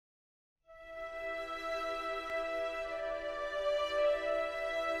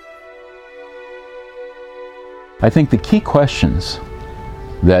I think the key questions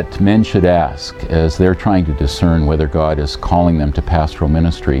that men should ask as they're trying to discern whether God is calling them to pastoral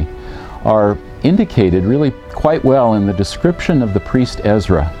ministry are indicated really quite well in the description of the priest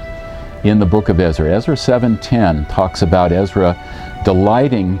Ezra in the book of Ezra. Ezra 7:10 talks about Ezra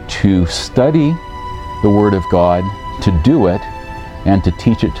delighting to study the Word of God, to do it, and to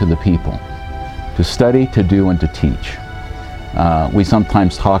teach it to the people. To study, to do, and to teach. We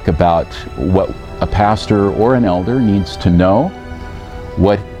sometimes talk about what a pastor or an elder needs to know,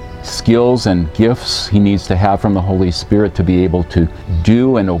 what skills and gifts he needs to have from the Holy Spirit to be able to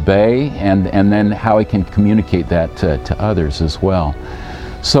do and obey, and then how he can communicate that to others as well.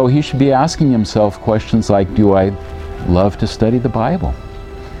 So he should be asking himself questions like, do I love to study the Bible?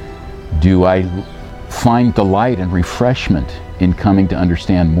 Do I find delight and refreshment in coming to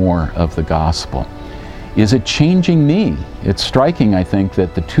understand more of the gospel? Is it changing me? It's striking, I think,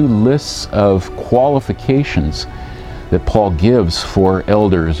 that the two lists of qualifications that Paul gives for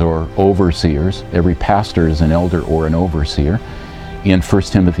elders or overseers, every pastor is an elder or an overseer, in 1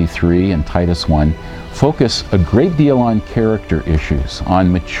 Timothy 3 and Titus 1, focus a great deal on character issues, on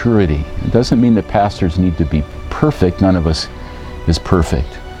maturity. It doesn't mean that pastors need to be perfect. None of us is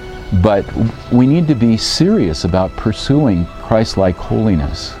perfect. But we need to be serious about pursuing Christ-like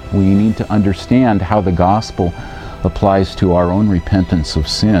holiness. We need to understand how the gospel applies to our own repentance of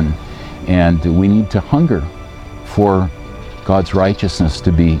sin, and we need to hunger for God's righteousness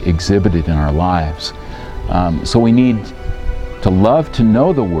to be exhibited in our lives. So we need to love to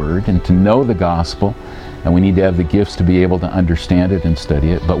know the Word and to know the gospel, and we need to have the gifts to be able to understand it and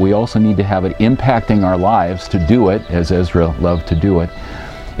study it, but we also need to have it impacting our lives to do it, as Ezra loved to do it.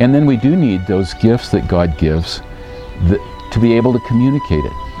 And then we do need those gifts that God gives to be able to communicate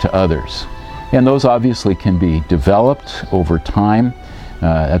it to others. And those obviously can be developed over time.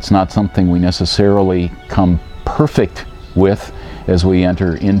 That's not something we necessarily come perfect with as we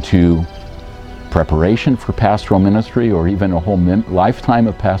enter into preparation for pastoral ministry or even a whole lifetime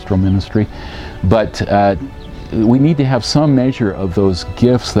of pastoral ministry. But we need to have some measure of those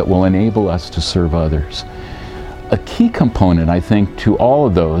gifts that will enable us to serve others. A key component, I think, to all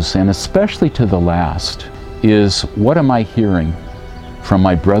of those, and especially to the last, is what am I hearing from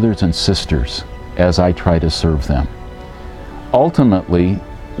my brothers and sisters as I try to serve them? Ultimately,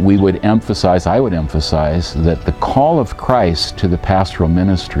 I would emphasize that the call of Christ to the pastoral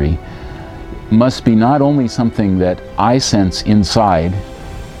ministry must be not only something that I sense inside.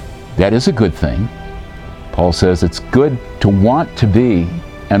 That is a good thing. Paul says it's good to want to be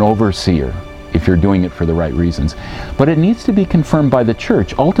an overseer if you're doing it for the right reasons. But it needs to be confirmed by the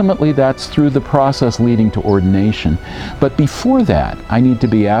church. Ultimately, that's through the process leading to ordination. But before that, I need to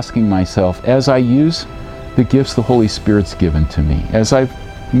be asking myself, as I use the gifts the Holy Spirit's given to me, as I've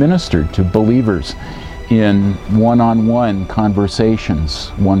ministered to believers in one-on-one conversations,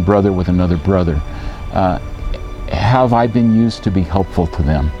 one brother with another brother, have I been used to be helpful to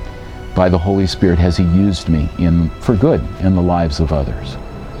them by the Holy Spirit? Has He used me for good in the lives of others?